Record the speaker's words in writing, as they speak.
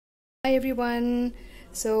Hi everyone.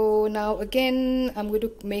 So now again I'm going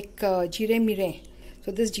to make Jeerem Meerem.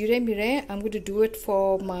 So this Jeerem Meerem, I'm going to do it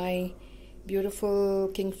for my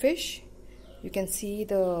beautiful kingfish. You can see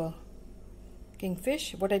the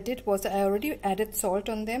kingfish. What I did was I already added salt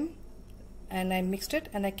on them and I mixed it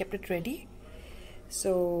and I kept it ready.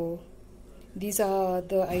 So these are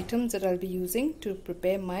the items that I'll be using to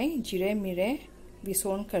prepare my Jeerem Meerem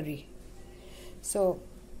Vison curry. So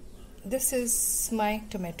this is my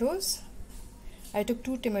tomatoes. I took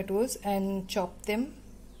 2 tomatoes and chopped them.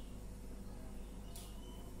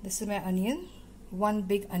 This is my onion, 1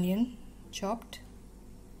 big onion chopped.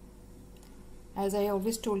 As I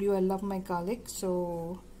always told you, I love my garlic,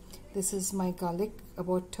 so this is my garlic,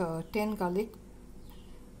 about 10 garlic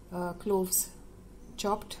cloves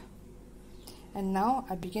chopped. And now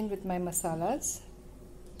I begin with my masalas,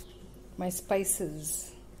 my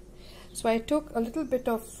spices. So I took a little bit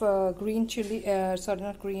of green chili, sorry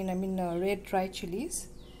not green, I mean red dry chilies.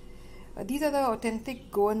 These are the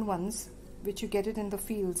authentic Goan ones, which you get it in the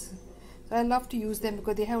fields. So I love to use them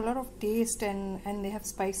because they have a lot of taste and they have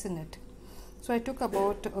spice in it. So I took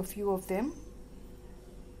about a few of them.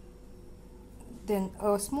 Then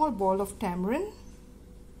a small ball of tamarind,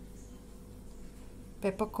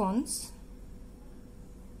 peppercorns,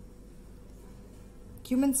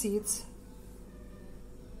 cumin seeds,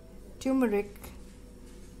 turmeric,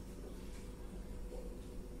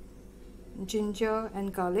 ginger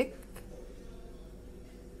and garlic,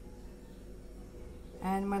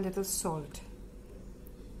 and my little salt.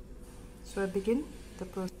 So I begin the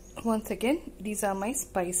process. Once again, these are my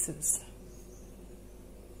spices.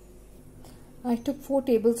 I took 4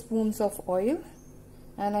 tablespoons of oil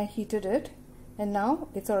and I heated it, and now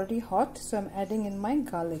it's already hot, so I'm adding in my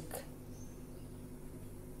garlic.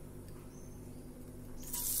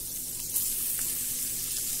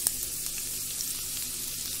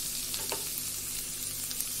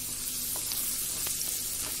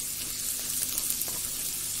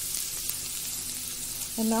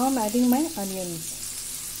 And now I'm adding my onions.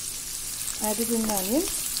 Added in my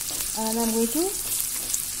onions, and I'm going to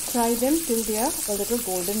fry them till they are a little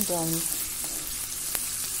golden brown.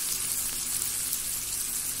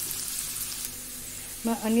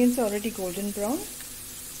 My onions are already golden brown,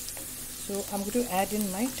 so I'm going to add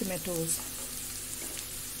in my tomatoes.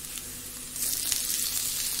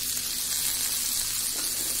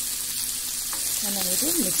 And I'm going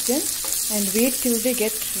to mix them and wait till they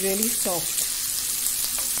get really soft.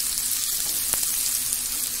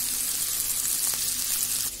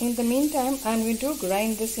 In the meantime, I am going to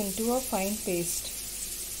grind this into a fine paste.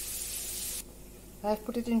 I have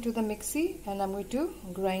put it into the mixie and I am going to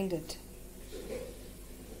grind it.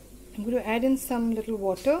 I am going to add in some little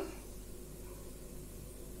water.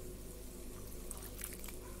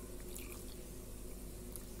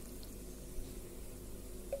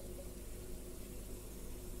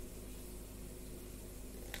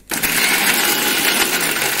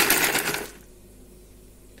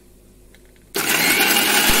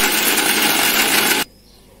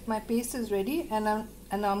 My paste is ready, and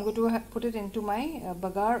I'm going to put it into my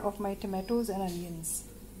bagar of my tomatoes and onions.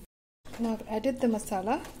 Now I've added the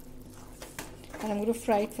masala and I'm going to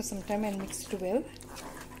fry it for some time and mix it well.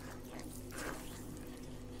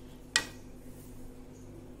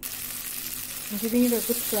 I'm giving it a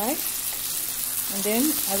good fry, and then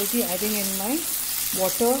I will be adding in my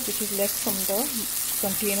water which is left from the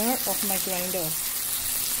container of my grinder.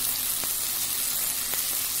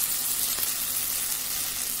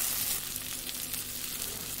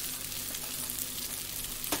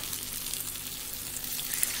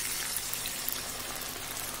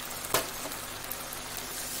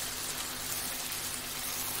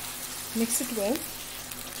 Mix it well.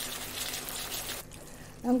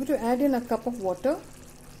 I'm going to add in a cup of water.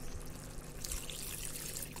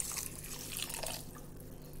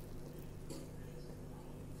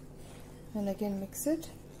 And again mix it.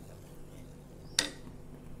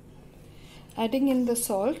 Adding in the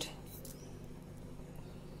salt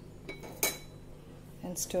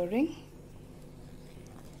and stirring.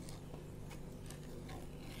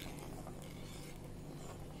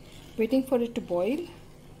 Waiting for it to boil.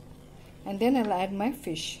 And then I'll add my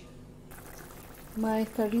fish. My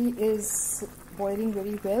curry is boiling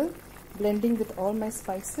very well, blending with all my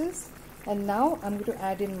spices, and now I'm going to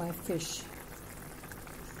add in my fish.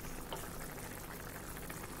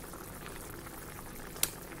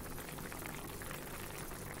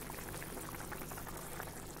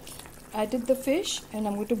 Added the fish and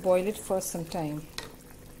I'm going to boil it for some time.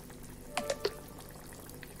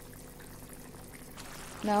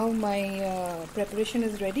 Now my preparation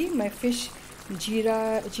is ready. My fish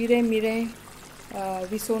Jeerem Meerem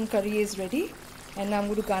Rison curry is ready, and now I'm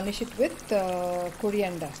going to garnish it with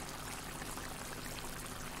coriander.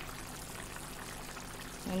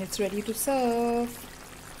 And it's ready to serve.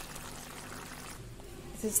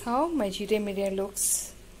 This is how my jeerem meerem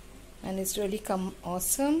looks, and it's really come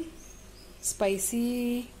awesome,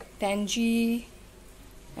 spicy, tangy,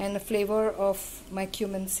 and a flavor of my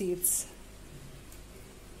cumin seeds.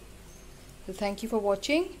 So thank you for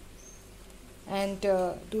watching, and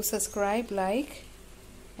do subscribe, like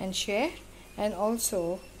and share, and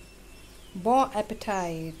also bon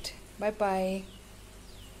appetit. Bye bye.